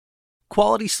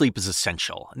Quality sleep is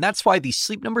essential, and that's why the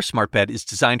Sleep Number Smart Bed is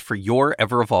designed for your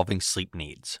ever-evolving sleep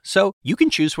needs. So you can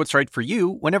choose what's right for you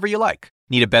whenever you like.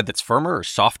 Need a bed that's firmer or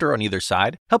softer on either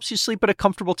side? Helps you sleep at a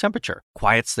comfortable temperature.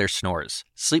 Quiets their snores.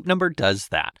 Sleep Number does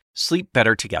that. Sleep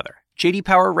better together. J.D.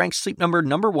 Power ranks Sleep Number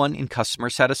 #1 in customer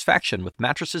satisfaction with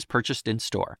mattresses purchased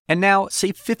in-store. And now,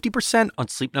 save 50% on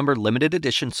Sleep Number limited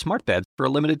edition smart beds for a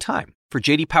limited time. For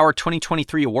J.D. Power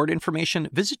 2023 award information,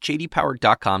 visit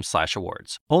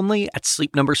jdpower.com/awards. Only at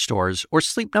Sleep Number stores or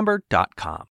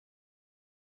sleepnumber.com.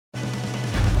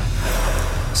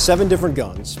 7 different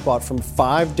guns bought from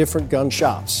 5 different gun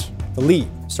shops. The lead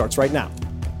starts right now.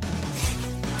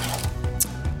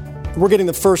 We're getting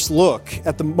the first look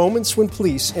at the moments when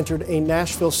police entered a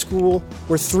Nashville school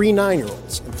where 3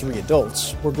 9-year-olds and 3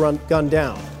 adults were gunned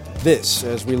down. This,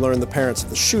 as we learn the parents of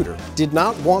the shooter did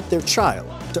not want their child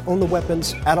to own the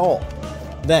weapons at all.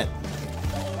 Then,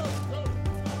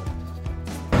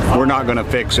 we're not going to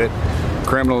fix it.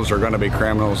 Criminals are going to be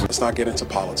criminals. Let's not get into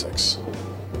politics.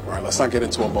 All right, let's not get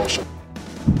into emotion.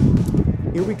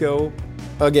 Here we go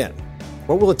again.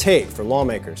 What will it take for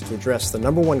lawmakers to address the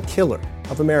 #1 killer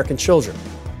of American children?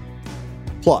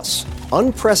 Plus,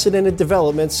 unprecedented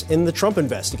developments in the Trump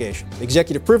investigation.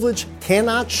 Executive privilege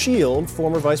cannot shield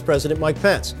former Vice President Mike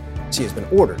Pence, as he has been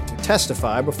ordered to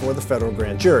testify before the federal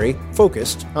grand jury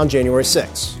focused on January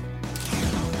 6th.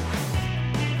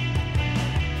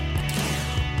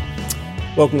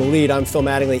 Welcome to Lead. I'm Phil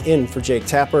Mattingly in for Jake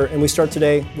Tapper, and we start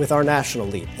today with our national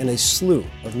lead and a slew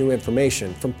of new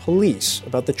information from police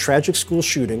about the tragic school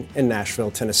shooting in Nashville,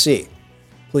 Tennessee.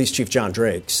 Police Chief John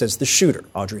Drake says the shooter,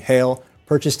 Audrey Hale,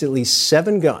 purchased at least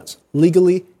 7 guns,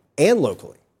 legally and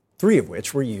locally, 3 of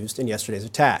which were used in yesterday's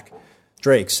attack.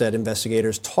 Drake said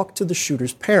investigators talked to the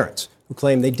shooter's parents, who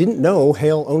claimed they didn't know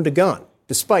Hale owned a gun,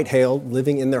 despite Hale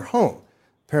living in their home.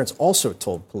 Parents also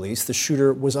told police the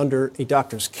shooter was under a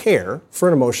doctor's care for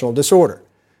an emotional disorder.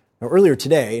 Now, earlier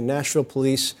today, Nashville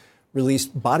police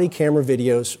released body camera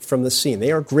videos from the scene.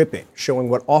 They are gripping, showing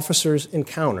what officers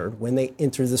encountered when they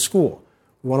entered the school.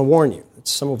 We want to warn you that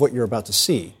some of what you're about to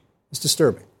see is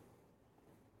disturbing.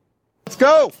 Let's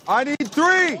go. I need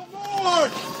 3.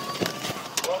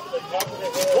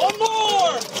 One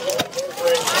more.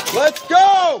 Let's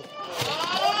go.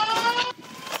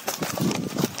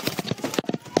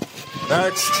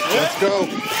 Next. Let's go.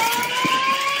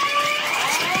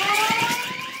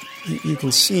 You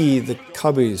can see the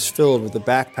cubbies filled with the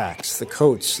backpacks, the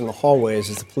coats, and the hallways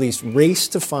as the police race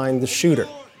to find the shooter.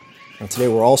 Now, today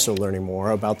we're also learning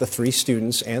more about the 3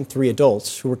 students and 3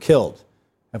 adults who were killed.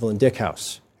 Evelyn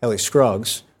Dickhouse, Ellie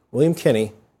Scruggs, William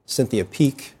Kinney, Cynthia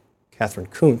Peak, Catherine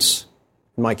Kuntz,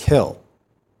 and Mike Hill.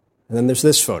 And then there's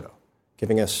this photo,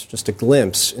 giving us just a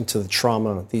glimpse into the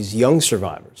trauma these young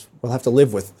survivors will have to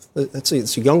live with. It's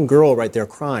a young girl right there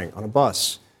crying on a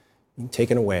bus, being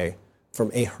taken away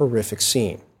from a horrific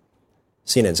scene.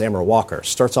 CNN's Amara Walker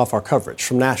starts off our coverage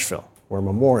from Nashville, where a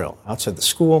memorial outside the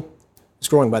school is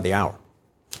growing by the hour.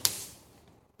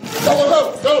 Go.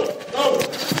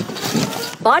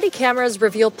 Body cameras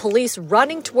reveal police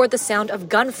running toward the sound of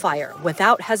gunfire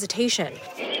without hesitation.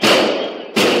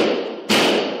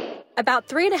 About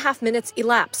 3.5 minutes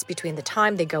elapse between the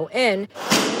time they go in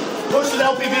Push an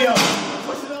LPV up.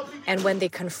 And when they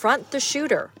confront the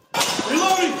shooter.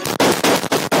 Reloading.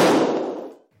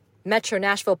 Metro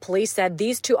Nashville police said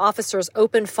these 2 officers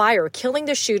opened fire, killing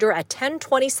the shooter at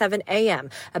 10:27 a.m.,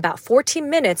 about 14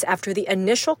 minutes after the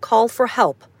initial call for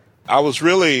help. I was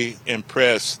really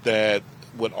impressed that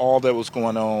with all that was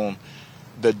going on,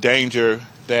 the danger,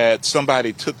 that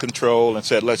somebody took control and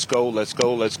said, let's go.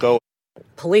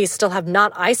 Police still have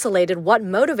not isolated what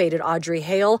motivated Audrey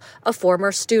Hale, a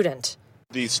former student.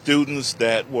 These students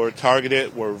that were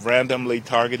targeted were randomly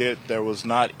targeted. There was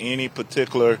not any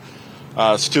particular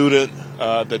student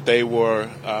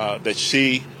that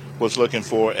she was looking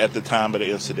for at the time of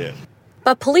the incident.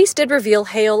 But police did reveal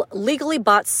Hale legally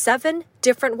bought 7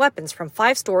 different weapons from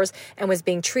 5 stores and was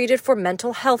being treated for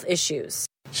mental health issues.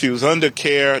 She was under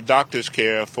doctor's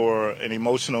care for an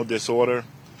emotional disorder.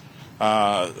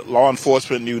 Law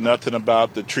enforcement knew nothing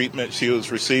about the treatment she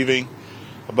was receiving,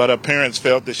 but her parents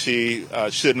felt that she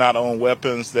should not own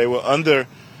weapons. They were under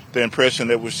the impression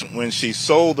that when she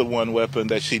sold the 1 weapon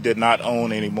that she did not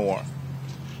own anymore.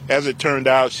 As it turned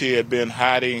out, she had been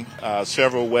hiding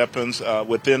several weapons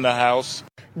within the house.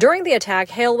 During the attack,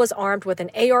 Hale was armed with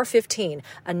an AR-15,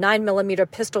 a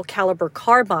 9mm pistol caliber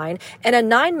carbine, and a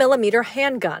 9mm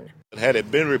handgun. Had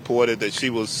it been reported that she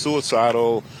was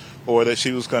suicidal or that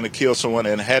she was going to kill someone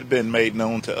and had been made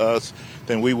known to us,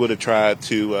 then we would have tried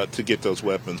to get those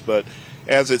weapons. But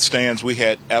as it stands, we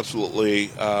had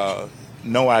absolutely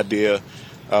no idea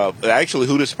actually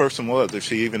who this person was, if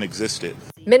she even existed.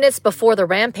 Minutes before the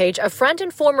rampage, a friend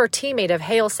and former teammate of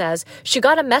Hale says she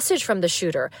got a message from the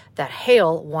shooter that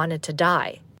Hale wanted to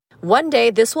die. One day,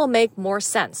 this will make more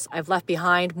sense. I've left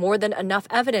behind more than enough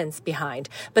evidence behind,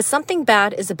 but something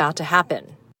bad is about to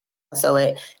happen. So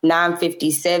at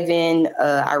 9:57,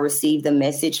 I received a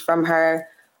message from her.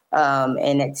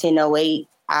 And at 10:08,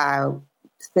 I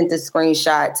sent a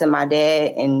screenshot to my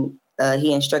dad, and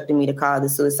he instructed me to call the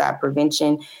suicide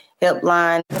prevention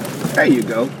helpline. There you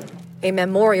go. A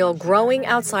memorial growing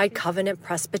outside Covenant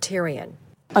Presbyterian.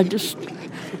 I just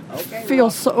feel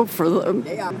so for them.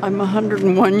 I'm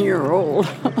 101-year-old,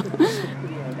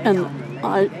 and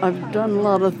I've done a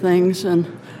lot of things,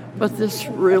 but this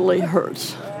really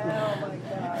hurts.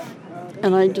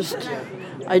 And I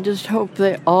just hope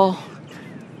they're all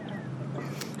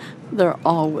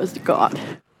with God.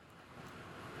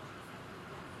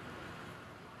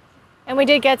 And we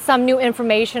did get some new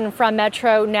information from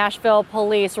Metro Nashville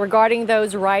Police regarding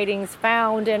those writings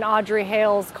found in Audrey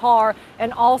Hale's car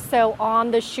and also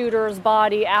on the shooter's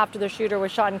body after the shooter was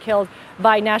shot and killed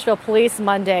by Nashville Police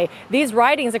Monday. These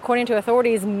writings, according to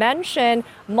authorities, mention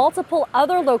multiple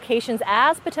other locations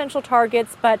as potential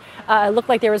targets, but it looked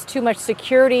like there was too much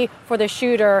security for the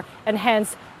shooter, and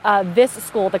hence this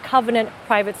school, the Covenant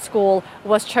Private School,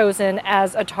 was chosen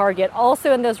as a target.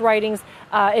 Also in those writings,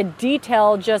 it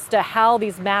detailed just how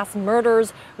these mass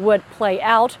murders would play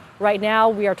out. Right now,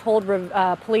 we are told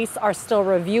police are still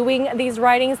reviewing these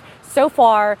writings. So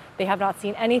far, they have not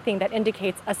seen anything that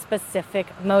indicates a specific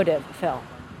motive, Phil.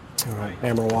 All right,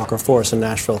 Amber Walker-Forrest in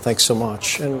Nashville, thanks so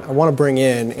much. And I want to bring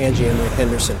in Angie Emily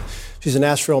Henderson. She's a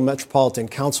Nashville Metropolitan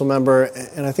Council member,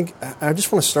 and I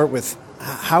just want to start with,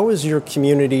 how is your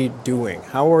community doing?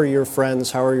 How are your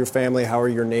friends, how are your family, how are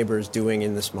your neighbors doing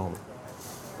in this moment?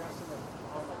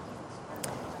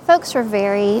 Folks are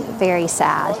very, very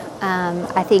sad.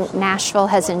 I think Nashville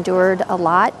has endured a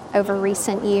lot over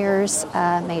recent years,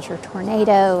 a major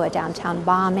tornado, a downtown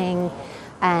bombing,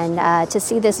 and to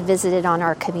see this visited on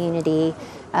our community,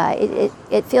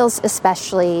 it feels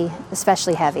especially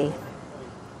heavy.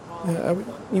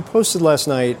 You posted last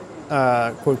night,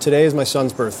 quote, "Today is my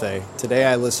son's birthday. Today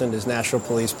I listened as Nashville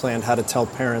Police planned how to tell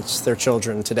parents their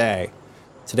children today.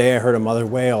 Today I heard a mother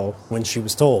wail when she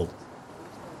was told."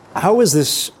 How has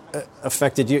this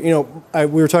affected you? You know,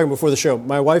 we were talking before the show.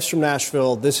 My wife's from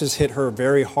Nashville. This has hit her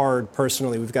very hard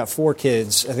personally. We've got 4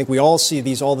 kids. I think we all see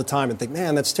these all the time and think,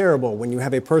 man, that's terrible. When you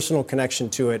have a personal connection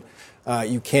to it,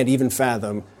 you can't even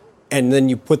fathom. And then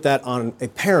you put that on a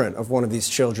parent of one of these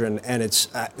children, and it's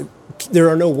there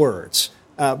are no words.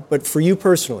 But for you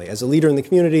personally, as a leader in the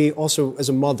community, also as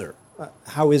a mother,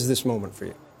 how is this moment for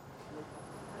you?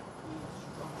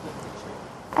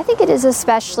 I think it is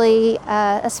especially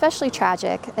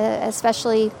tragic,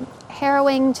 especially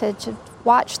harrowing to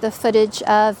watch the footage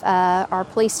of our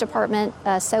police department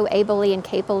so ably and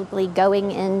capably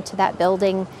going into that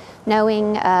building,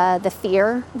 knowing the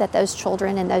fear that those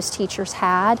children and those teachers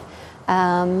had.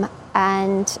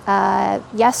 And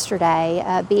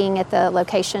yesterday, being at the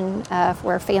location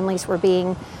where families were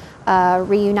being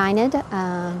reunited,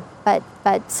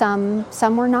 but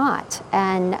some were not,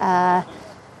 and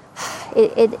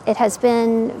it has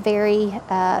been very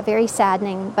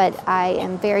saddening. But I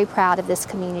am very proud of this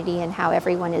community and how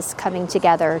everyone is coming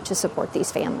together to support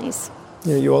these families.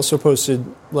 Yeah, you also posted,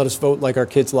 "Let us vote like our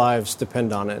kids' lives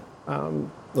depend on it."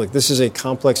 Look, this is a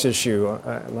complex issue.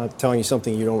 I'm not telling you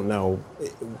something you don't know.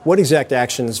 What exact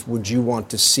actions would you want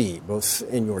to see, both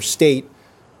in your state,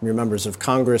 your members of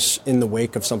Congress, in the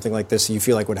wake of something like this that you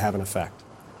feel like would have an effect?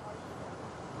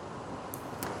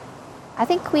 I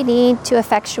think we need to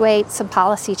effectuate some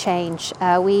policy change.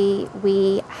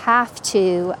 We have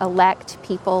to elect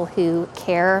people who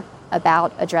care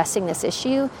about addressing this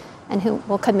issue and who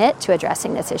will commit to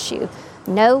addressing this issue.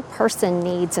 No person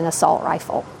needs an assault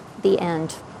rifle. The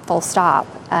end, full stop.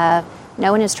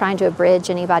 No one is trying to abridge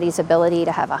anybody's ability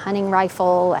to have a hunting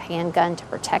rifle, a handgun to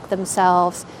protect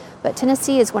themselves. But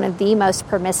Tennessee is one of the most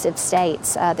permissive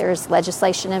states. There's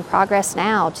legislation in progress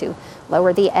now to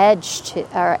lower the age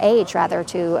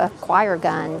to acquire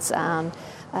guns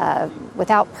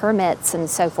without permits and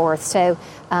so forth. So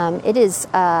it is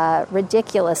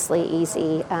ridiculously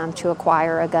easy to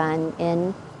acquire a gun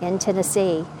in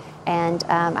Tennessee. And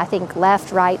I think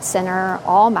left, right, center,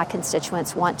 all my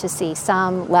constituents want to see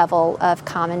some level of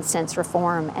common sense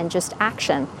reform and just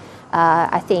action.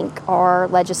 I think our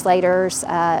legislators,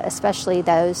 especially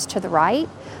those to the right,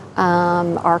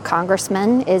 our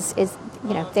congressmen,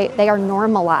 they are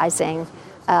normalizing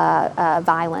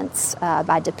violence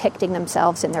by depicting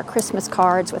themselves in their Christmas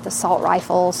cards with assault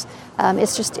rifles.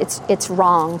 It's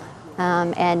wrong.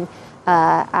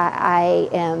 I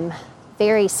am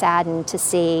very saddened to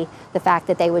see the fact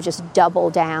that they would just double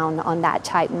down on that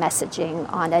type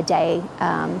messaging on a day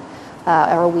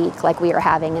or a week like we are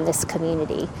having in this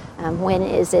community. When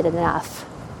is it enough?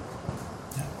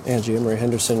 Angie, Marie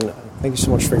Henderson, thank you so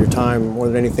much for your time. More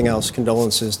than anything else,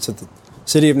 condolences to the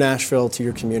city of Nashville, to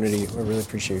your community. I really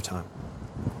appreciate your time.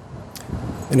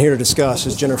 And here to discuss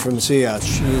is Jennifer Messia.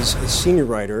 She is a senior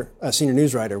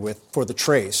news writer for The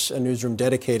Trace, a newsroom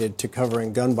dedicated to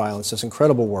covering gun violence. Does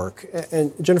incredible work.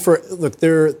 And Jennifer, look,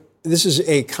 this is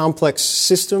a complex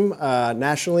system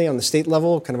nationally on the state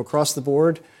level, kind of across the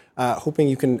board. Hoping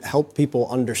you can help people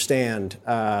understand.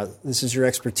 This is your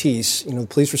expertise. The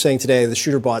police were saying today the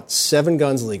shooter bought 7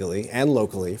 guns legally and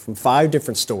locally from 5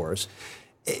 different stores.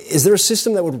 Is there a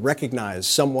system that would recognize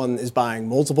someone is buying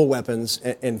multiple weapons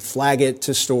and flag it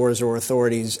to stores or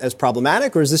authorities as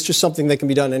problematic, or is this just something that can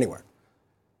be done anywhere?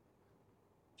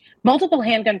 Multiple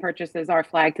handgun purchases are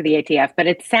flagged to the ATF, but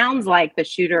it sounds like the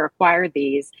shooter acquired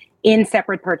these in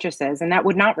separate purchases, and that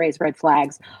would not raise red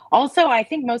flags. Also, I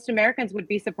think most Americans would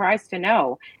be surprised to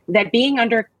know that being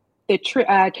under the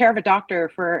care of a doctor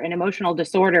for an emotional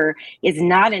disorder is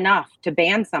not enough to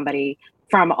ban somebody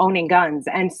from owning guns,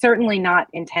 and certainly not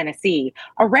in Tennessee.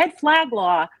 A red flag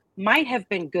law might have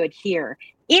been good here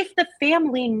if the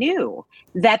family knew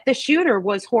that the shooter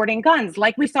was hoarding guns,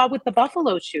 like we saw with the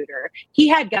Buffalo shooter. He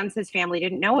had guns his family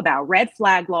didn't know about. Red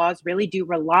flag laws really do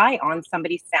rely on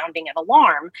somebody sounding an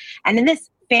alarm. And in this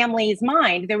family's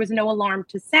mind, there was no alarm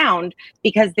to sound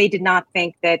because they did not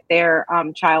think that their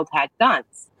child had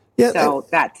guns. Yeah, so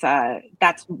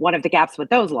that's one of the gaps with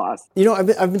those laws. I've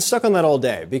been stuck on that all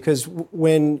day, because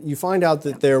when you find out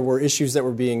that there were issues that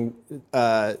were being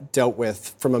dealt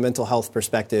with from a mental health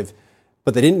perspective,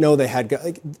 but they didn't know they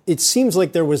had, it seems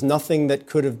like there was nothing that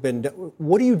could have been done.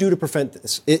 What do you do to prevent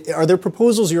this? Are there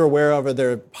proposals you're aware of? Are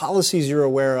there policies you're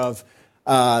aware of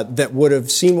that would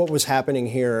have seen what was happening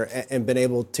here and been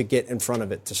able to get in front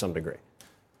of it to some degree?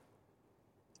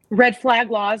 Red flag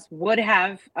laws would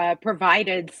have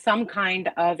provided some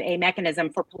kind of a mechanism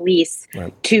for police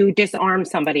to disarm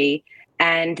somebody.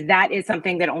 And that is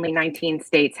something that only 19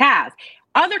 states have.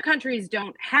 Other countries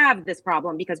don't have this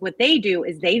problem because what they do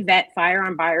is they vet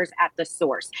firearm buyers at the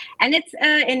source. And it's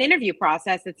an interview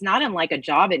process. It's not unlike a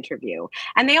job interview.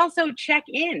 And they also check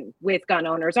in with gun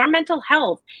owners. Our mental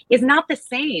health is not the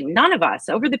same. None of us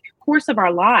over the course of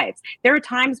our lives. There are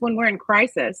times when we're in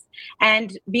crisis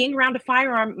and being around a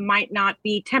firearm might not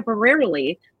be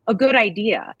temporarily a good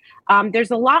idea. There's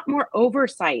a lot more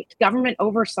oversight, government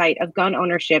oversight of gun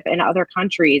ownership in other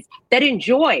countries that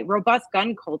enjoy robust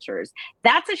gun cultures.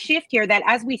 That's a shift here that,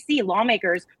 as we see,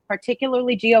 lawmakers,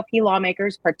 particularly GOP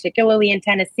lawmakers, particularly in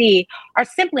Tennessee, are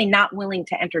simply not willing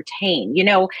to entertain.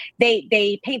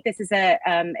 They paint this as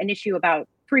an issue about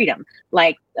freedom,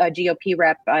 like GOP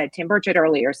rep Tim Burchett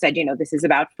earlier said, this is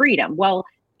about freedom. Well,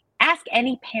 ask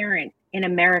any parent in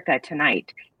America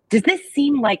tonight. Does this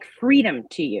seem like freedom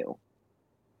to you?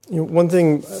 One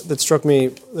thing that struck me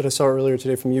that I saw earlier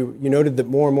today from you, you noted that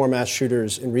more and more mass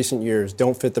shooters in recent years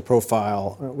don't fit the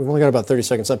profile. We've only got about 30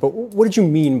 seconds left, but what did you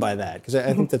mean by that? Because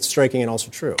I think that's striking and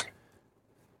also true.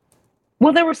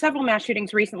 Well, there were several mass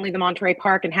shootings recently, the Monterey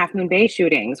Park and Half Moon Bay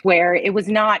shootings, where it was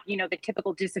not, the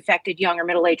typical disaffected young or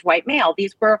middle-aged white male.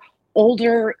 These were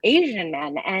older Asian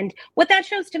men. And what that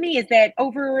shows to me is that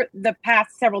over the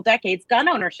past several decades, gun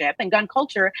ownership and gun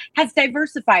culture has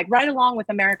diversified right along with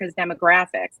America's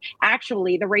demographics.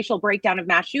 Actually, the racial breakdown of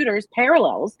mass shooters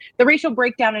parallels the racial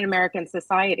breakdown in American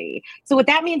society. So what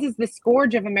that means is the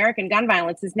scourge of American gun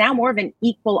violence is now more of an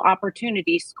equal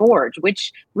opportunity scourge,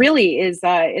 which really is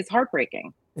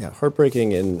heartbreaking. Yeah,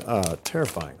 heartbreaking and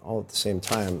terrifying all at the same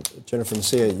time. Jennifer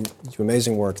Messia, you do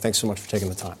amazing work. Thanks so much for taking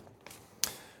the time.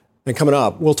 And coming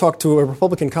up, we'll talk to a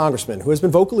Republican congressman who has been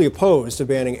vocally opposed to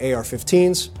banning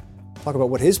AR-15s. Talk about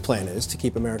what his plan is to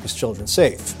keep America's children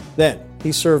safe. Then,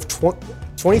 he served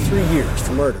 23 years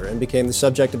for murder and became the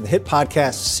subject of the hit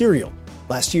podcast Serial.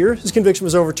 Last year, his conviction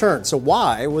was overturned. So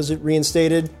why was it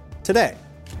reinstated today?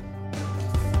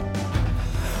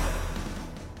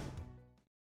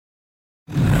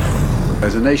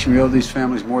 As a nation, we owe these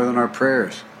families more than our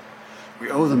prayers. We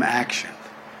owe them action.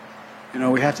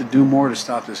 We have to do more to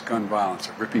stop this gun violence,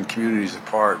 ripping communities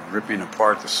apart, ripping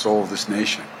apart the soul of this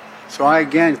nation. So I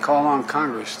again call on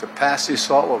Congress to pass the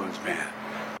assault weapons ban.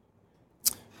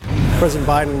 President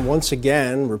Biden once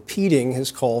again repeating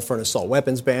his call for an assault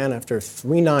weapons ban after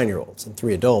 3 9-year-olds and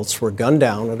 3 adults were gunned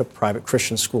down at a private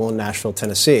Christian school in Nashville,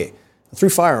 Tennessee. 3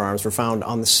 firearms were found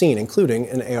on the scene, including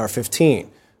an AR-15.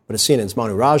 But as CNN's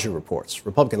Manu Raju reports,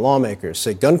 Republican lawmakers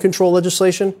say gun control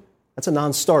legislation, that's a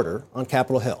non-starter on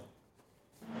Capitol Hill.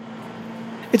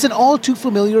 It's an all too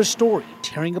familiar story,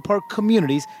 tearing apart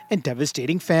communities and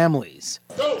devastating families.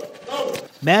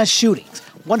 Mass shootings,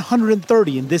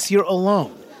 130 in this year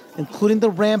alone, including the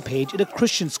rampage at a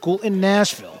Christian school in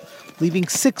Nashville, leaving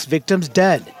 6 victims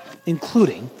dead,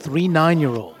 including 3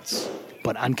 9-year-olds.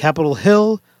 But on Capitol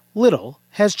Hill, little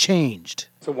has changed.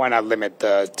 So why not limit to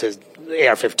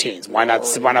AR-15s? Why not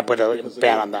put a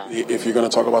ban on that? If you're going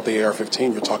to talk about the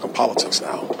AR-15, you're talking politics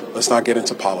now. Let's not get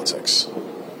into politics.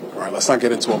 All right, let's not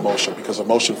get into emotion, because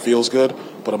emotion feels good,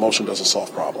 but emotion doesn't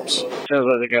solve problems. Sounds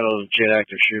like they got a legit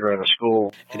active shooter at a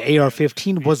school. An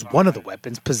AR-15 was one of the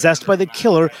weapons possessed by the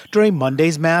killer during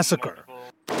Monday's massacre,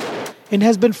 and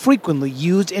has been frequently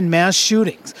used in mass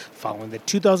shootings following the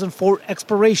 2004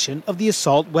 expiration of the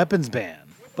assault weapons ban.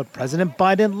 But President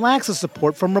Biden lacks the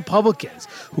support from Republicans,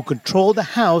 who control the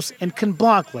House and can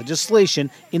block legislation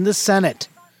in the Senate.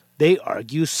 They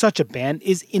argue such a ban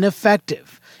is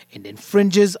ineffective and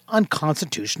infringes on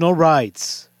constitutional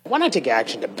rights. Why not take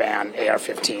action to ban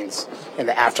AR-15s in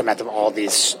the aftermath of all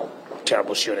these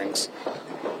terrible shootings?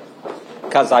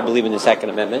 Because I believe in the Second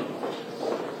Amendment,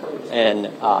 and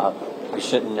we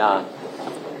shouldn't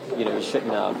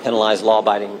penalize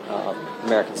law-abiding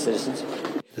American citizens.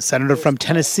 The senator from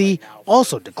Tennessee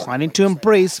also declining to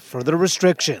embrace further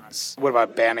restrictions. What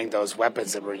about banning those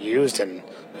weapons that were used in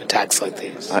attacks like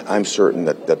these? I'm certain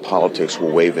that politics will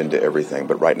wave into everything,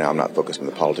 but right now I'm not focused on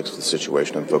the politics of the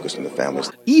situation. I'm focused on the families.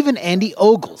 Even Andy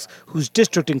Ogles, whose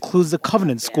district includes the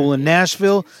Covenant School in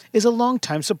Nashville, is a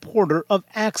longtime supporter of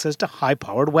access to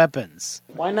high-powered weapons.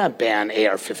 Why not ban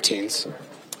AR-15s?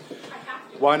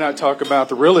 Why not talk about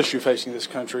the real issue facing this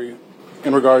country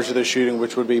in regards to this shooting,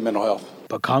 which would be mental health?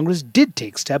 But Congress did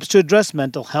take steps to address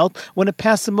mental health when it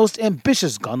passed the most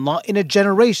ambitious gun law in a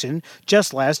generation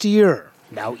just last year.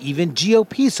 Now even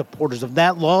GOP supporters of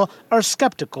that law are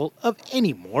skeptical of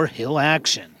any more Hill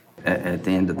action. At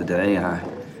the end of the day,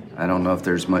 I don't know if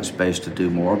there's much space to do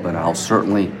more, but I'll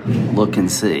certainly look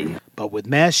and see. But with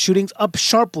mass shootings up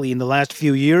sharply in the last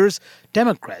few years,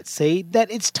 Democrats say that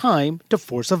it's time to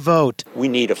force a vote. We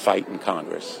need a fight in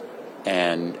Congress,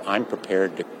 and I'm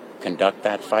prepared to conduct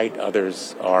that fight.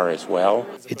 Others are as well.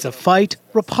 It's a fight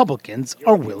Republicans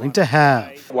are willing to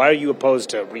have. Why are you opposed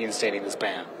to reinstating this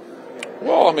ban?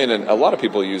 Well, I mean, a lot of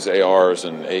people use ARs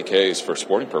and AKs for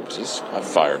sporting purposes. I've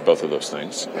fired both of those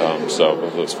things, so both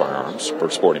of those firearms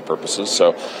for sporting purposes.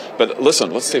 But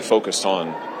listen, let's stay focused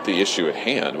on the issue at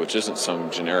hand, which isn't some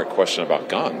generic question about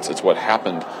guns. It's what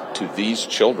happened to these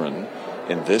children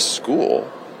in this school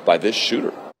by this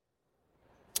shooter.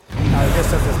 This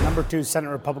says number 2 Senate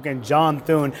Republican John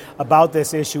Thune about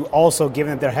this issue, also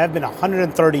given that there have been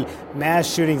 130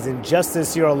 mass shootings in just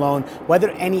this year alone, whether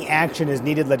any action is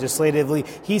needed legislatively.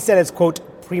 He said it's, quote,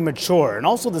 premature. And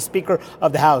also the Speaker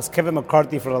of the House, Kevin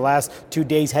McCarthy, for the last 2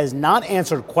 days has not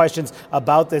answered questions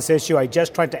about this issue. I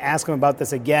just tried to ask him about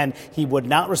this again. He would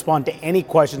not respond to any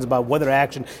questions about whether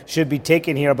action should be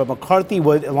taken here. But McCarthy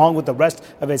would, along with the rest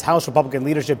of his House Republican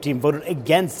leadership team, voted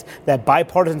against that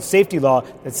bipartisan safety law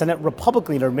that Senate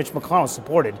Republican leader Mitch McConnell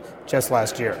supported just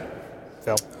last year.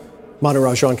 Phil. Manu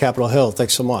Raju on Capitol Hill,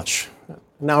 thanks so much.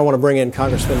 Now I want to bring in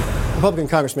Republican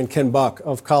Congressman Ken Buck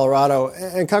of Colorado.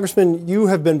 And Congressman, you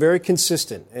have been very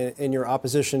consistent in your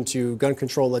opposition to gun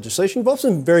control legislation. You've also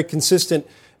been very consistent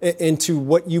into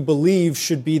what you believe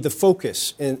should be the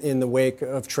focus in the wake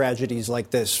of tragedies like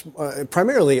this,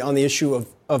 primarily on the issue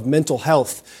of mental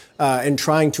health and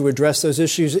trying to address those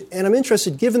issues. And I'm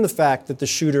interested, given the fact that the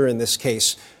shooter in this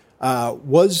case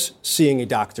was seeing a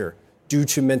doctor due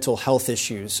to mental health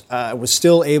issues, was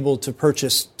still able to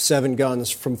purchase 7 guns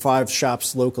from 5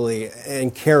 shops locally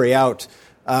and carry out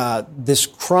this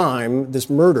crime, this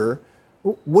murder.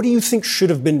 What do you think should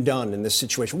have been done in this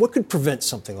situation? What could prevent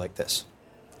something like this?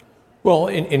 Well,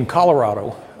 in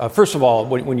Colorado, first of all,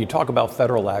 when you talk about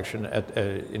federal action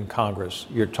in Congress,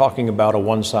 you're talking about a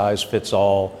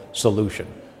one-size-fits-all solution.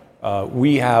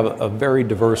 We have a very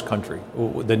diverse country.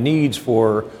 The needs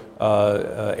for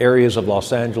areas of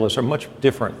Los Angeles are much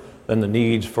different than the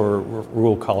needs for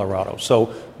rural Colorado.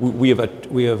 So we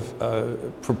have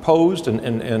proposed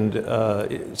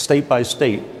and state by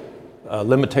state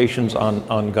limitations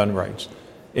on gun rights.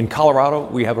 In Colorado,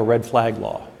 we have a red flag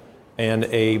law, and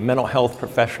a mental health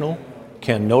professional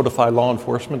can notify law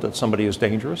enforcement that somebody is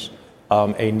dangerous.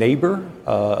 A neighbor,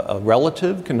 a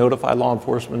relative can notify law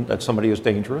enforcement that somebody is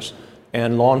dangerous,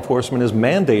 and law enforcement is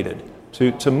mandated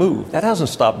to move. That hasn't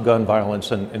stopped gun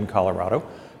violence in Colorado,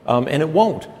 and it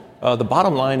won't. The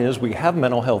bottom line is we have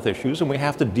mental health issues, and we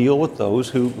have to deal with those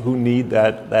who need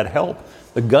that help.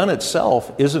 The gun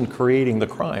itself isn't creating the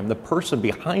crime. The person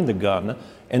behind the gun,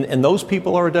 and those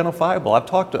people are identifiable.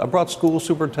 I brought school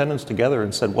superintendents together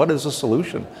and said, what is the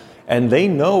solution? And they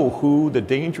know who the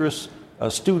dangerous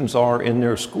students are in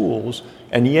their schools,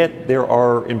 and yet there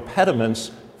are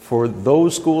impediments for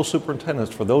those school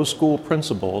superintendents, for those school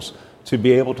principals, to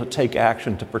be able to take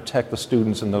action to protect the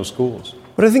students in those schools.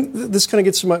 But I think this kind of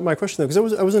gets to my question, though,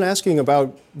 because I wasn't asking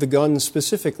about the gun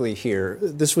specifically here.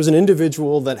 This was an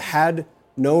individual that had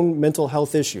known mental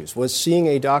health issues, was seeing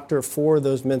a doctor for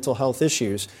those mental health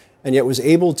issues, and yet was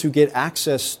able to get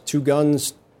access to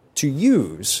guns to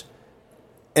use.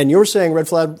 And you're saying red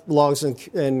flag laws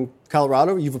in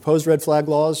Colorado, you've opposed red flag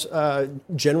laws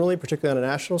generally, particularly on a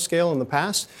national scale in the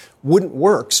past, wouldn't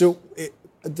work. So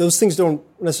those things don't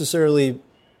necessarily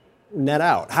net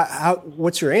out.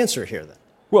 What's your answer here, then?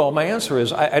 Well, my answer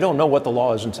is I don't know what the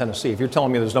law is in Tennessee. If you're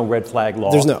telling me there's no red flag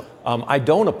law. There's no. I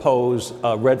don't oppose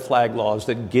red flag laws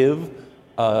that give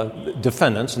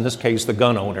defendants, in this case the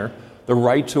gun owner, the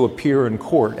right to appear in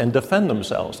court and defend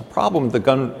themselves. The problem with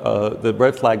the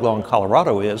red flag law in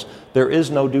Colorado is there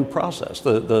is no due process.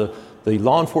 The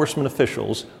law enforcement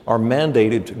officials are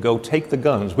mandated to go take the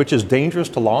guns, which is dangerous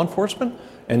to law enforcement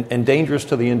and dangerous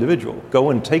to the individual. Go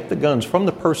and take the guns from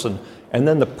the person, and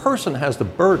then the person has the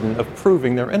burden of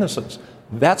proving their innocence.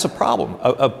 That's a problem.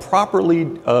 A properly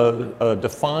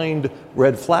defined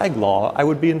red flag law I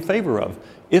would be in favor of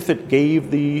if it gave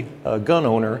the gun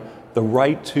owner the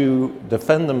right to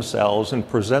defend themselves and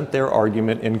present their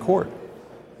argument in court.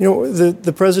 You know,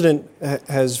 the president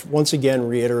has once again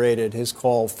reiterated his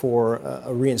call for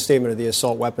a reinstatement of the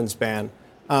assault weapons ban.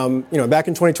 Back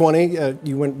in 2020,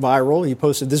 you went viral. You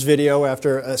posted this video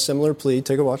after a similar plea.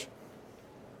 Take a watch.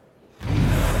 I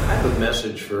have a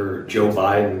message for Joe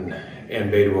Biden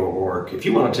and Beto O'Rourke. If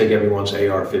you want to take everyone's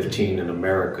AR-15 in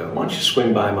America, why don't you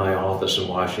swing by my office in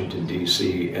Washington,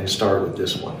 D.C. and start with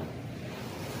this one.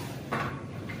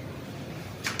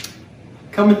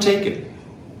 Come and take it.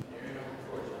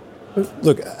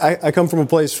 Look, I come from a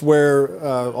place where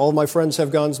all of my friends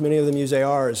have guns. Many of them use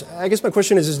ARs. I guess my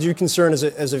question is do you concern as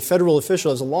a federal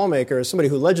official, as a lawmaker, as somebody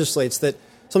who legislates, that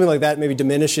something like that maybe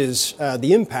diminishes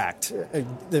the impact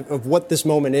of what this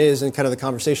moment is and kind of the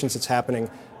conversations that's happening,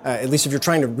 at least if you're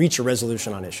trying to reach a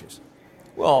resolution on issues?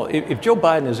 Well, if Joe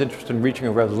Biden is interested in reaching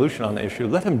a resolution on the issue,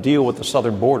 let him deal with the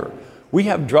southern border. We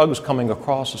have drugs coming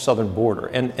across the southern border.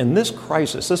 And this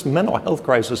crisis, this mental health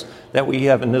crisis that we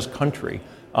have in this country,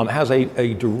 has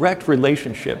a direct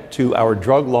relationship to our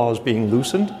drug laws being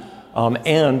loosened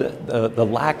and the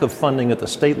lack of funding at the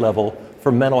state level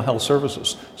for mental health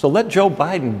services. So let Joe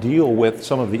Biden deal with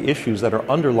some of the issues that are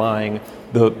underlying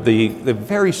the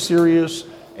very serious,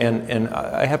 and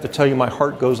I have to tell you, my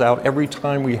heart goes out every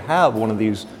time we have one of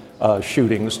these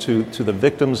shootings to the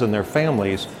victims and their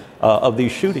families of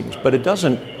these shootings. But it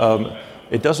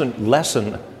doesn't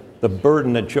lessen the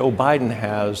burden that Joe Biden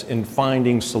has in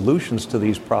finding solutions to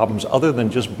these problems other than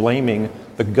just blaming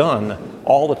the gun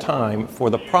all the time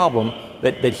for the problem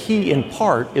that he, in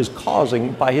part, is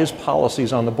causing by his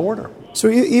policies on the border. So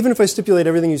even if I stipulate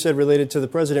everything you said related to the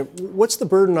president, what's the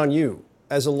burden on you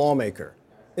as a lawmaker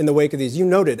in the wake of these? You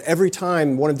noted every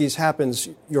time one of these happens,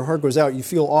 your heart goes out, you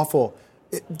feel awful.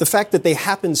 The fact that they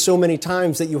happen so many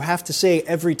times that you have to say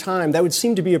every time, that would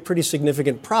seem to be a pretty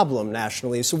significant problem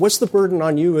nationally. So what's the burden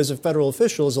on you as a federal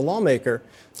official, as a lawmaker,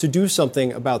 to do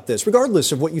something about this,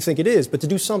 regardless of what you think it is, but to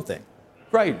do something?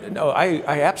 Right. No,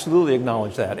 I absolutely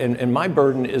acknowledge that. And my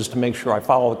burden is to make sure I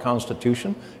follow the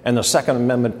Constitution and the Second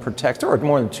Amendment protects. There are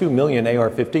more than 2 million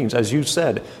AR-15s. As you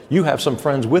said, you have some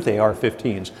friends with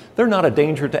AR-15s. They're not a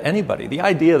danger to anybody. The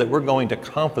idea that we're going to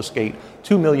confiscate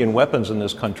 2 million weapons in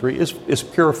this country is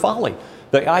pure folly.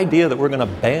 The idea that we're going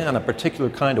to ban a particular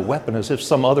kind of weapon as if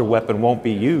some other weapon won't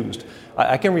be used.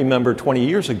 I can remember 20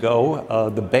 years ago,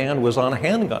 the ban was on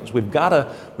handguns. We've got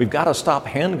to stop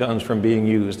handguns from being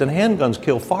used. And handguns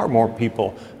kill far more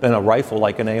people than a rifle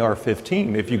like an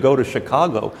AR-15. If you go to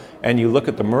Chicago and you look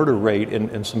at the murder rate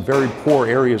in some very poor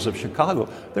areas of Chicago,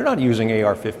 they're not using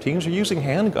AR-15s, they're using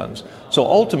handguns. So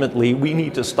ultimately, we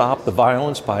need to stop the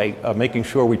violence by making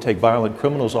sure we take violent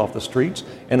criminals off the streets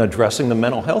and addressing the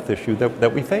mental health issue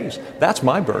that we face. That's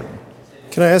my burden.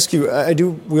 Can I ask you,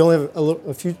 we only have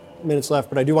a few minutes left,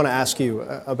 but I do want to ask you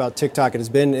about TikTok. It has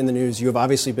been in the news. You have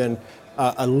obviously been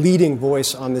a leading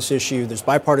voice on this issue. There's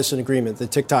bipartisan agreement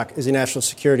that TikTok is a national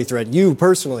security threat. You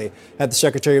personally had the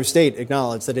Secretary of State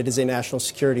acknowledge that it is a national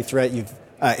security threat. You've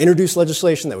introduced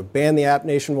legislation that would ban the app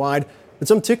nationwide. But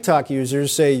some TikTok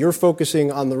users say you're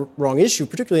focusing on the wrong issue,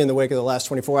 particularly in the wake of the last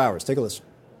 24 hours. Take a listen.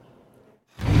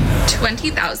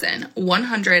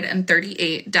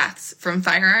 20,138 deaths from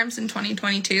firearms in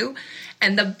 2022.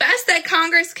 And the best that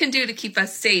Congress can do to keep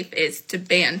us safe is to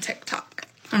ban TikTok.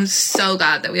 I'm so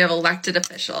glad that we have elected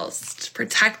officials to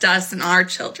protect us and our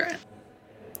children.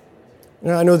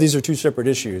 Now, I know these are two separate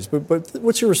issues, but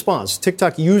what's your response?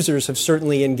 TikTok users have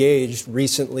certainly engaged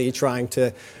recently trying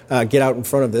to get out in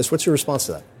front of this. What's your response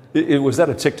to that? Was that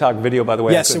a TikTok video, by the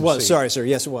way? Yes, it was. Sorry, sir.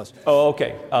 Yes, it was. Oh,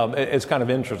 okay. It's kind of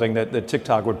interesting that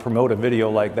TikTok would promote a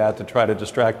video like that to try to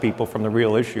distract people from the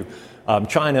real issue.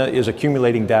 China is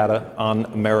accumulating data on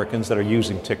Americans that are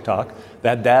using TikTok.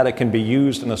 That data can be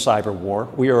used in a cyber war.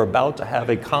 We are about to have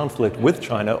a conflict with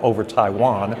China over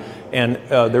Taiwan, and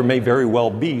there may very well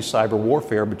be cyber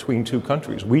warfare between two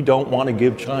countries. We don't want to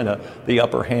give China the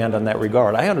upper hand in that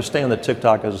regard. I understand that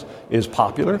TikTok is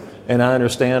popular, and I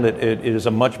understand it is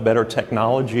a much better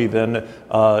technology than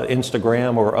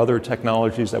Instagram or other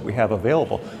technologies that we have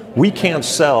available. We can't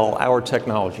sell our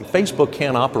technology. Facebook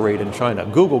can't operate in China.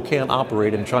 Google can't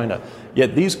operate in China.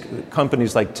 Yet these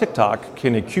companies like TikTok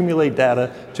can accumulate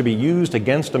data to be used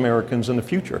against Americans in the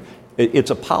future. It's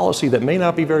a policy that may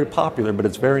not be very popular, but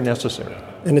it's very necessary.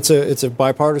 And it's a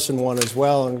bipartisan one as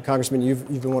well. And Congressman, you've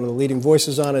been one of the leading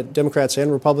voices on it, Democrats and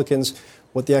Republicans.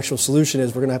 What the actual solution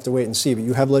is, we're going to have to wait and see. But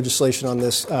you have legislation on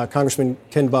this. Congressman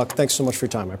Ken Buck, thanks so much for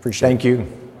your time. I appreciate it. Thank you.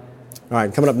 All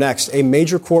right, coming up next, a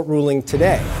major court ruling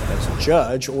today as a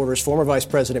judge orders former Vice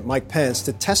President Mike Pence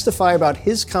to testify about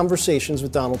his conversations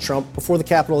with Donald Trump before the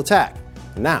Capitol attack.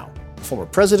 And now, the former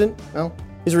president, well,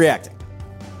 he's reacting.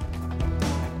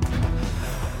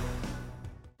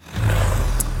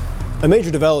 A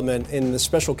major development in the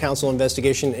special counsel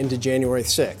investigation into January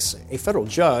 6th. A federal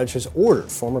judge has ordered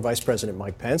former Vice President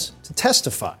Mike Pence to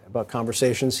testify about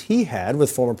conversations he had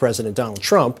with former President Donald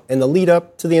Trump in the lead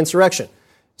up to the insurrection.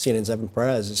 CNN's Evan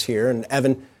Perez is here. And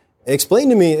Evan, explain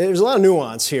to me, there's a lot of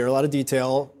nuance here, a lot of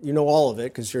detail. You know all of it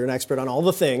because you're an expert on all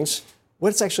the things.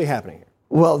 What's actually happening here?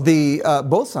 Well,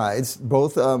 both sides,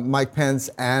 both Mike Pence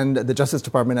and the Justice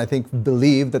Department, I think,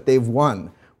 believe that they've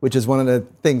won, which is one of the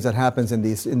things that happens in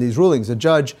these rulings. The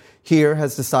judge here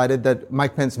has decided that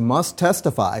Mike Pence must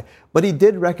testify, but he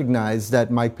did recognize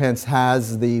that Mike Pence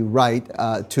has the right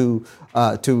to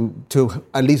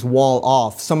at least wall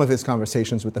off some of his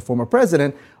conversations with the former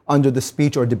president under the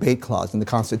speech or debate clause in the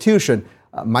Constitution.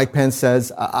 Mike Pence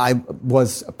says, I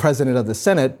was president of the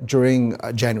Senate during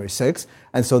January 6th,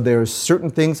 and so there are certain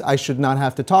things I should not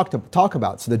have to talk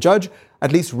about. So the judge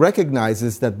at least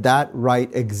recognizes that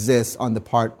right exists on the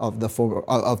part of the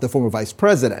former vice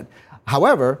president.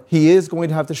 However, he is going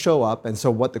to have to show up, and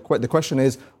so what the question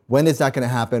is, when is that going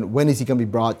to happen? When is he going to be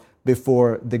brought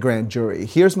before the grand jury?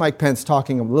 Here's Mike Pence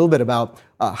talking a little bit about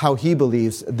how he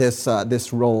believes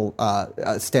this role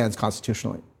stands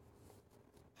constitutionally.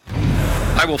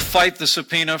 I will fight the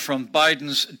subpoena from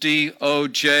Biden's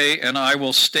DOJ, and I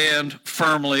will stand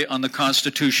firmly on the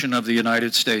Constitution of the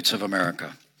United States of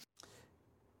America.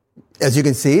 As you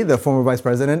can see, the former vice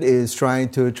president is trying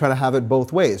to have it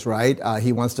both ways, right?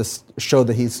 He wants to show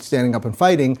that he's standing up and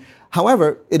fighting.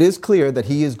 However, it is clear that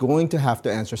he is going to have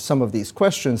to answer some of these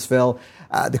questions, Phil.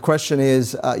 The question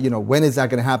is, when is that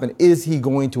going to happen? Is he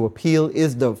going to appeal?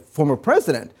 Is the former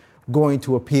president going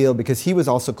to appeal? Because he was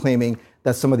also claiming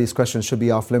that some of these questions should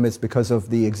be off limits because of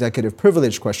the executive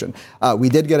privilege question. We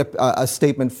did get a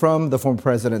statement from the former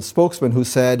president's spokesman who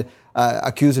said,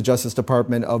 accused the Justice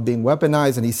Department of being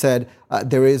weaponized, and he said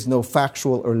there is no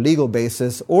factual or legal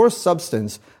basis or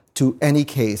substance to any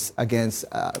case against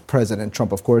President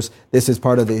Trump. Of course, this is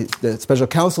part of the special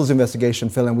counsel's investigation,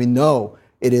 Phil, and we know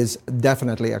it is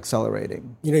definitely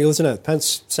accelerating. You listen to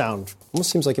Pence sound,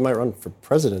 almost seems like he might run for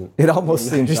president. It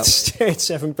almost seems that States.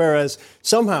 Evan Perez,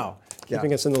 somehow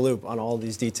keeping us in the loop on all of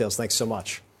these details. Thanks so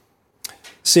much.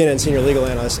 CNN senior legal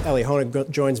analyst Ellie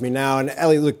Honig joins me now. And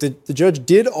Ellie, look, the judge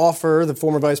did offer the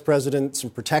former vice president some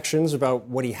protections about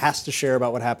what he has to share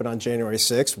about what happened on January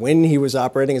 6th when he was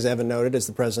operating, as Evan noted, as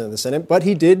the president of the Senate. But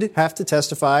he did have to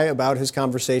testify about his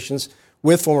conversations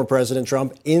with former President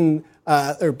Trump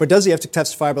but does he have to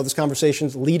testify about those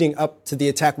conversations leading up to the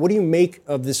attack? What do you make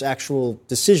of this actual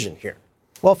decision here?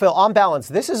 Well, Phil, on balance,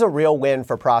 this is a real win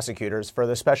for prosecutors, for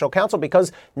the special counsel,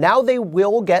 because now they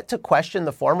will get to question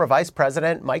the former Vice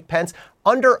President Mike Pence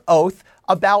under oath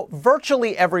about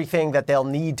virtually everything that they'll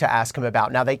need to ask him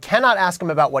about. Now, they cannot ask him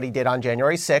about what he did on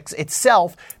January 6th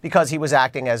itself because he was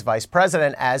acting as vice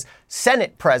president, as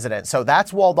Senate president. So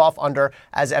that's walled off under,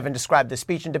 as Evan described, the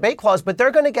speech and debate clause. But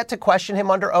they're going to get to question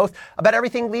him under oath about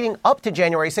everything leading up to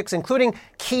January 6th, including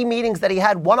key meetings that he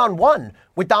had one-on-one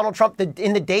with Donald Trump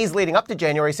in the days leading up to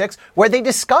January 6th, where they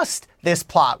discussed this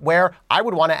plot, where I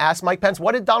would want to ask Mike Pence,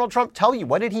 what did Donald Trump tell you?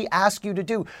 What did he ask you to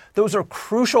do? Those are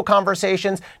crucial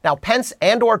conversations. Now, Pence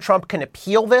and or Trump can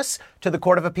appeal this to the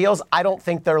Court of Appeals. I don't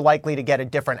think they're likely to get a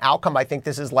different outcome. I think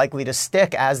this is likely to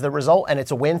stick as the result, and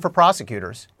it's a win for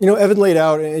prosecutors. You know, Evan laid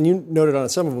out, and you noted on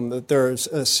some of them, that there's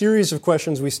a series of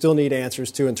questions we still need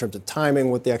answers to in terms of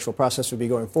timing, what the actual process would be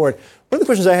going forward. One of the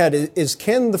questions I had is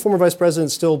can the former vice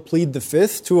president still plead the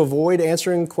fifth to avoid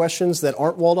answering questions that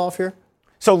aren't walled off here?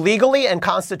 So legally and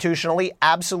constitutionally,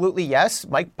 absolutely yes.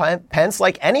 Mike Pence,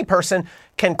 like any person,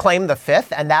 can claim the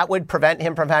fifth, and that would prevent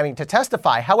him from having to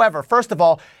testify. However, first of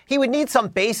all, he would need some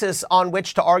basis on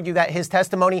which to argue that his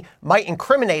testimony might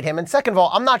incriminate him. And second of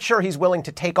all, I'm not sure he's willing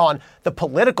to take on the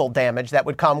political damage that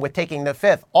would come with taking the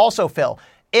fifth. Also, Phil,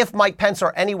 if Mike Pence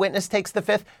or any witness takes the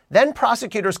fifth, then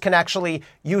prosecutors can actually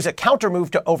use a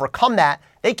countermove to overcome that.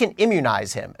 They can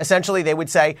immunize him. Essentially, they would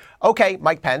say, okay,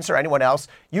 Mike Pence or anyone else,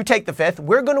 you take the fifth.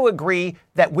 We're going to agree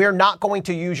that we're not going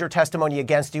to use your testimony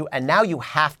against you. And now you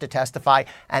have to testify.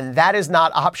 And that is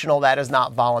not optional. That is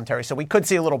not voluntary. So we could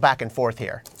see a little back and forth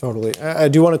here. Totally. I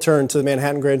do want to turn to the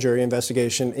Manhattan grand jury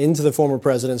investigation into the former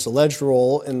president's alleged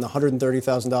role in the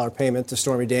 $130,000 payment to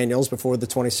Stormy Daniels before the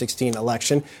 2016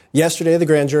 election. Yesterday, the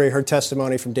grand jury heard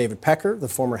testimony from David Pecker, the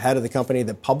former head of the company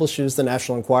that publishes the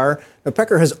National Enquirer. Now,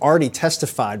 Pecker has already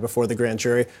testified before the grand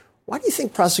jury. Why do you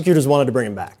think prosecutors wanted to bring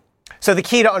him back? So the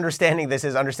key to understanding this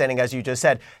is understanding, as you just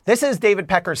said, this is David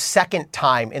Pecker's second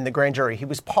time in the grand jury. He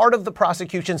was part of the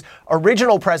prosecution's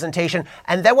original presentation.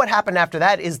 And then what happened after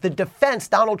that is the defense,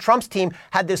 Donald Trump's team,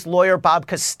 had this lawyer, Bob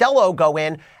Costello, go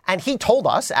in. And he told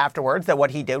us afterwards that what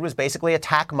he did was basically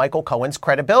attack Michael Cohen's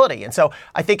credibility. And so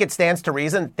I think it stands to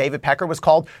reason David Pecker was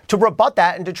called to rebut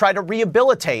that and to try to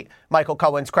rehabilitate Michael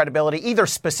Cohen's credibility, either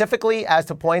specifically as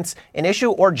to points in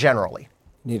issue or generally.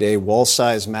 Need a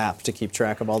wall-size map to keep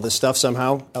track of all this stuff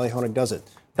somehow. Ali Honig does it.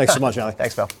 Thanks so much, Ali.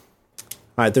 Thanks, Phil. All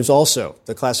right, there's also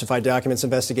the classified documents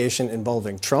investigation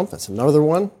involving Trump. That's another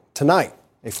one. Tonight,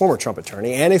 a former Trump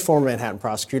attorney and a former Manhattan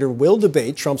prosecutor will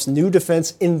debate Trump's new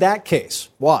defense in that case.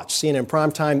 Watch CNN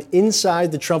Primetime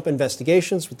Inside the Trump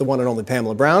Investigations with the one and only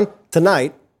Pamela Brown.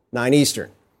 Tonight, 9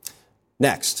 Eastern.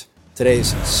 Next,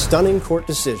 today's stunning court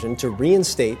decision to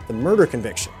reinstate the murder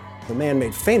conviction of a man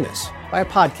made famous by a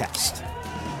podcast.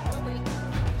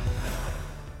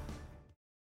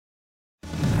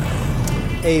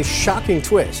 A shocking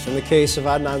twist in the case of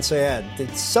Adnan Syed, the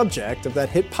subject of that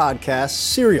hit podcast,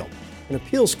 Serial. An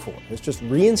appeals court has just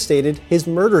reinstated his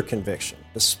murder conviction,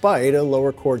 despite a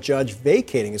lower court judge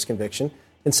vacating his conviction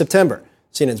in September.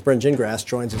 CNN's Bryn Gingras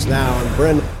joins us now. And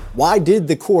Bryn, why did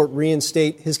the court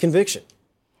reinstate his conviction?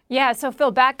 Yeah, so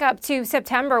Phil, back up to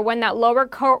September when that lower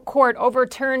court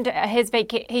overturned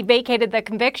he vacated the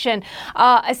conviction.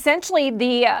 Essentially,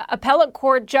 the appellate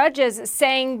court judges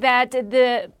saying that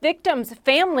the victim's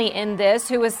family in this,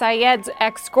 who was Syed's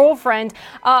ex-girlfriend,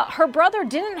 her brother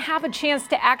didn't have a chance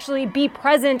to actually be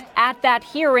present at that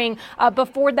hearing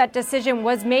before that decision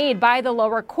was made by the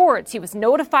lower courts. He was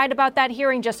notified about that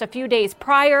hearing just a few days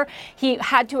prior. He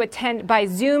had to attend by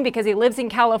Zoom because he lives in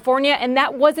California, and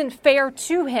that wasn't fair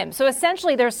to him. So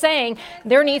essentially, they're saying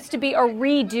there needs to be a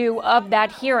redo of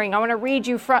that hearing. I want to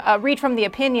read from the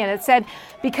opinion. It said,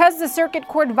 because the circuit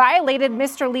court violated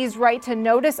Mr. Lee's right to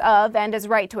notice of and his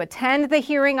right to attend the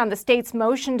hearing on the state's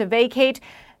motion to vacate,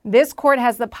 this court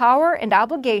has the power and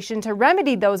obligation to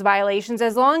remedy those violations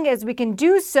as long as we can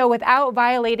do so without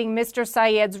violating Mr.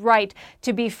 Syed's right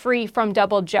to be free from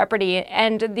double jeopardy.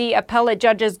 And the appellate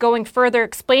judges going further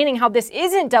explaining how this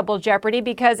isn't double jeopardy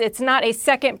because it's not a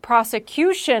second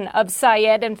prosecution of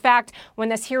Syed. In fact, when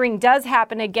this hearing does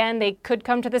happen again, they could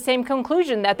come to the same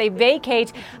conclusion that they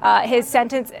vacate his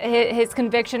sentence, his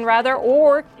conviction rather,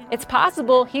 or it's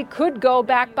possible he could go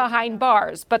back behind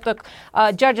bars. But the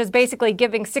judge is basically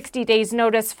giving 60 days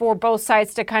notice for both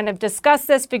sides to kind of discuss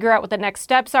this, figure out what the next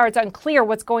steps are. It's unclear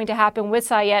what's going to happen with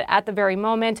Syed at the very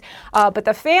moment. But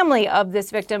the family of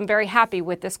this victim very happy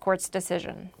with this court's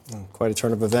decision. Quite a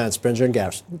turn of events. Bryn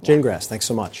Gingras, thanks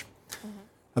so much.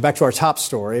 Back to our top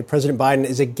story. President Biden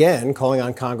is again calling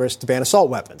on Congress to ban assault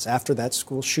weapons after that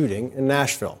school shooting in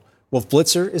Nashville. Wolf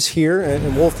Blitzer is here.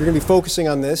 And Wolf, you're going to be focusing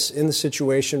on this in the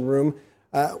Situation Room.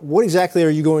 What exactly are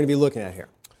you going to be looking at here?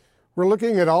 We're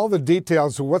looking at all the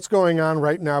details of what's going on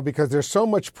right now because there's so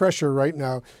much pressure right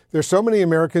now. There's so many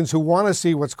Americans who want to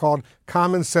see what's called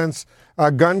common sense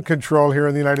gun control here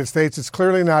in the United States. It's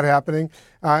clearly not happening.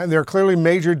 And there are clearly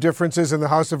major differences in the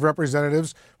House of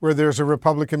Representatives, where there's a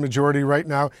Republican majority right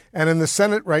now, and in the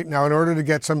Senate right now. In order to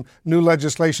get some new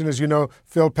legislation, as you know,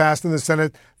 Phil, passed in the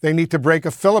Senate, they need to break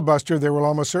a filibuster. There will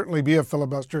almost certainly be a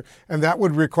filibuster, and that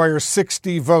would require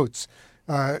 60 votes.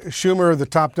 Schumer, the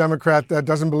top Democrat,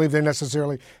 doesn't believe they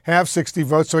necessarily have 60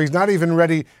 votes, so he's not even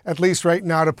ready, at least right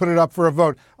now, to put it up for a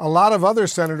vote. A lot of other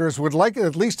senators would like it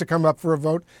at least to come up for a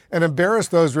vote and embarrass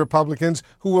those Republicans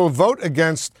who will vote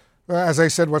against, as I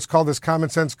said, what's called this common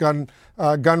sense gun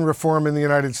reform in the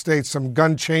United States, some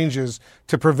gun changes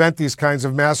to prevent these kinds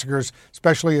of massacres,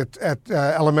 especially at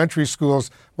elementary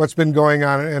schools, what's been going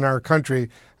on in our country.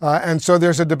 And so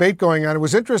there's a debate going on. It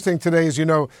was interesting today, as you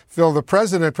know, Phil,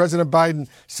 President Biden,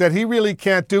 said he really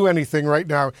can't do anything right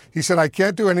now. He said, I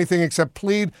can't do anything except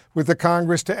plead with the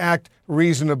Congress to act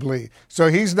reasonably. So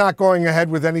he's not going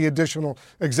ahead with any additional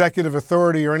executive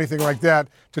authority or anything like that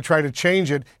to try to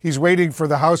change it. He's waiting for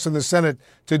the House and the Senate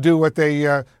to do what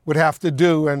they would have to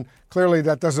do. And clearly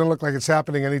that doesn't look like it's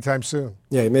happening anytime soon.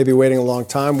 Yeah, you may be waiting a long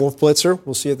time. Wolf Blitzer,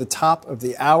 we'll see you at the top of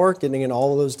the hour, getting in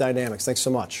all of those dynamics. Thanks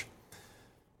so much.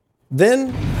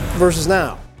 Then versus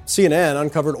now. CNN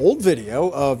uncovered old video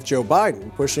of Joe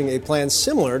Biden pushing a plan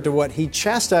similar to what he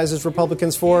chastises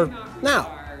Republicans for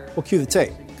now. We'll cue the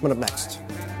tape. Coming up next.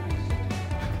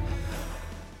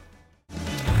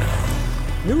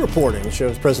 New reporting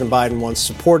shows President Biden once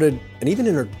supported and even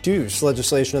introduced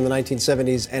legislation in the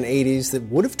 1970s and 80s that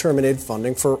would have terminated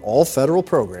funding for all federal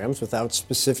programs without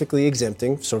specifically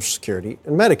exempting Social Security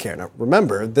and Medicare. Now,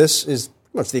 remember, this is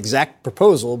much the exact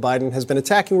proposal Biden has been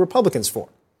attacking Republicans for.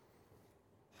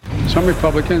 Some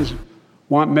Republicans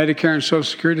want Medicare and Social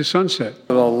Security to sunset.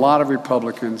 But a lot of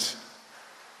Republicans,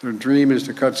 their dream is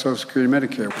to cut Social Security and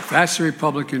Medicare. If that's the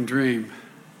Republican dream,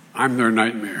 I'm their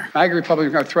nightmare. I agree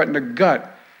Republicans are threatened to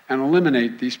gut and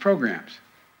eliminate these programs.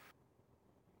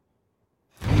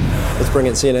 Let's bring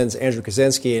in CNN's Andrew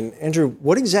Kaczynski. And Andrew,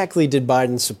 what exactly did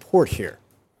Biden support here?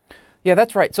 Yeah,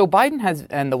 that's right. So Biden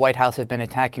and the White House have been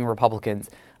attacking Republicans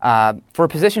for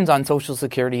positions on Social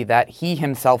Security that he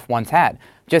himself once had.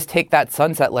 Just take that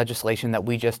sunset legislation that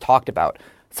we just talked about.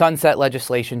 Sunset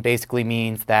legislation basically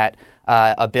means that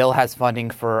a bill has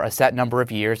funding for a set number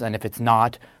of years, and if it's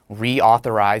not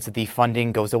reauthorized, the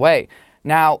funding goes away.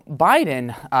 Now,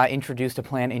 Biden introduced a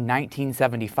plan in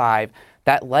 1975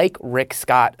 that, like Rick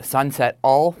Scott, sunset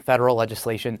all federal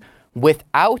legislation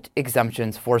without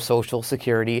exemptions for Social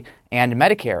Security and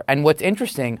Medicare. And what's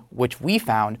interesting, which we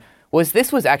found, was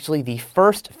this was actually the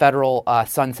first federal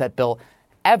sunset bill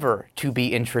ever to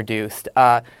be introduced.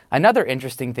 Another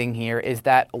interesting thing here is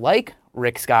that, like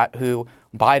Rick Scott, who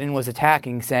Biden was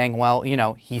attacking, saying, well, you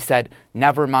know, he said,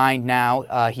 never mind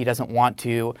now, he doesn't want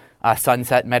to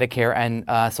sunset Medicare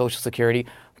and Social Security.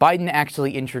 Biden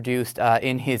actually introduced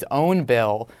in his own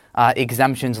bill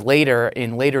exemptions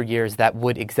in later years that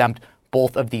would exempt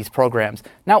both of these programs.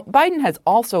 Now, Biden has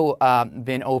also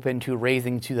been open to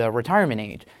raising to the retirement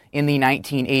age. In the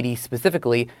 1980s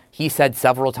specifically, he said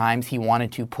several times he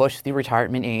wanted to push the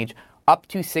retirement age up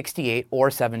to 68 or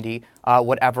 70,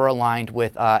 whatever aligned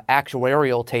with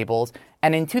actuarial tables.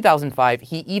 And in 2005,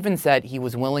 he even said he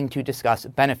was willing to discuss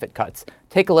benefit cuts.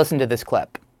 Take a listen to this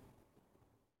clip.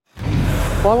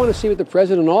 Well, I want to see what the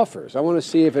president offers. I want to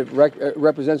see if it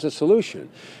represents a solution.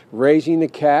 Raising the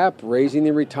cap, raising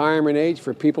the retirement age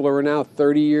for people who are now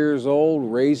 30 years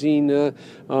old, raising the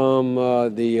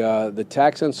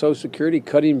tax on Social Security,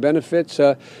 cutting benefits.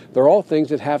 They're all things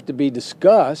that have to be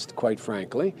discussed, quite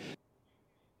frankly.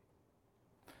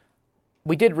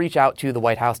 We did reach out to the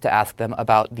White House to ask them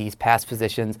about these past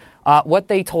positions. What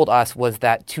they told us was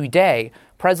that today,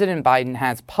 President Biden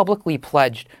has publicly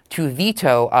pledged to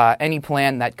veto any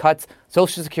plan that cuts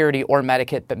Social Security or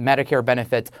Medicare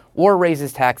benefits or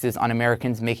raises taxes on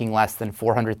Americans making less than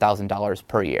 $400,000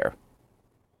 per year.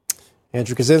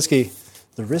 Andrew Kaczynski,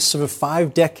 the risks of a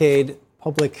 5-decade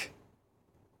public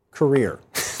career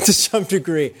to some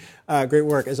degree. Great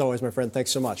work, as always, my friend.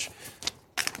 Thanks so much.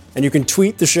 And you can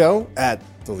tweet the show at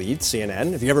The Lead,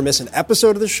 CNN. If you ever miss an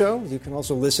episode of the show, you can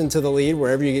also listen to The Lead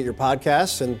wherever you get your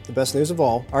podcasts. And the best news of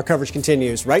all, our coverage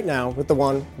continues right now with the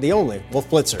one, the only, Wolf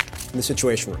Blitzer in the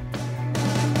Situation Room.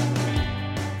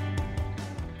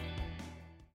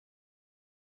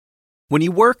 When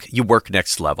you work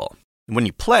next level. And when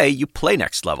you play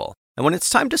next level. And when it's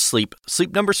time to sleep,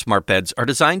 Sleep Number smart beds are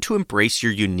designed to embrace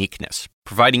your uniqueness,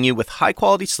 providing you with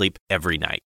high-quality sleep every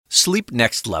night. Sleep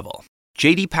next level.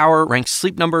 J.D. Power ranks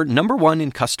Sleep Number #1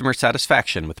 in customer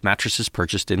satisfaction with mattresses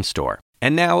purchased in-store.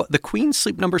 And now, the Queen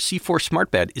Sleep Number C4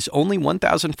 smart bed is only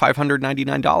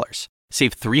 $1,599.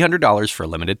 Save $300 for a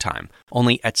limited time,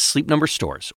 only at Sleep Number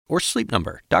stores or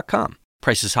sleepnumber.com.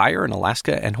 Prices higher in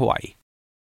Alaska and Hawaii.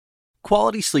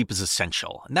 Quality sleep is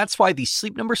essential, and that's why the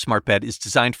Sleep Number Smart Bed is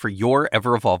designed for your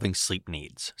ever-evolving sleep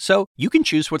needs. So you can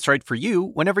choose what's right for you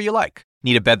whenever you like.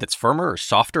 Need a bed that's firmer or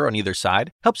softer on either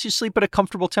side? Helps you sleep at a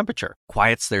comfortable temperature.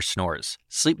 Quiets their snores.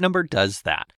 Sleep Number does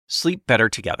that. Sleep better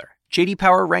together. J.D.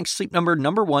 Power ranks Sleep Number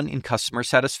 #1 in customer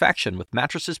satisfaction with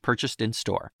mattresses purchased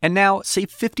in-store. And now, save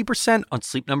 50% on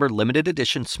Sleep Number limited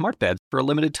edition smart beds for a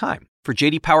limited time. For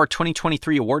J.D. Power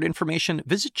 2023 award information,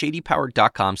 visit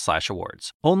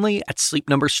jdpower.com/awards. Only at Sleep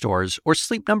Number stores or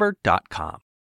sleepnumber.com.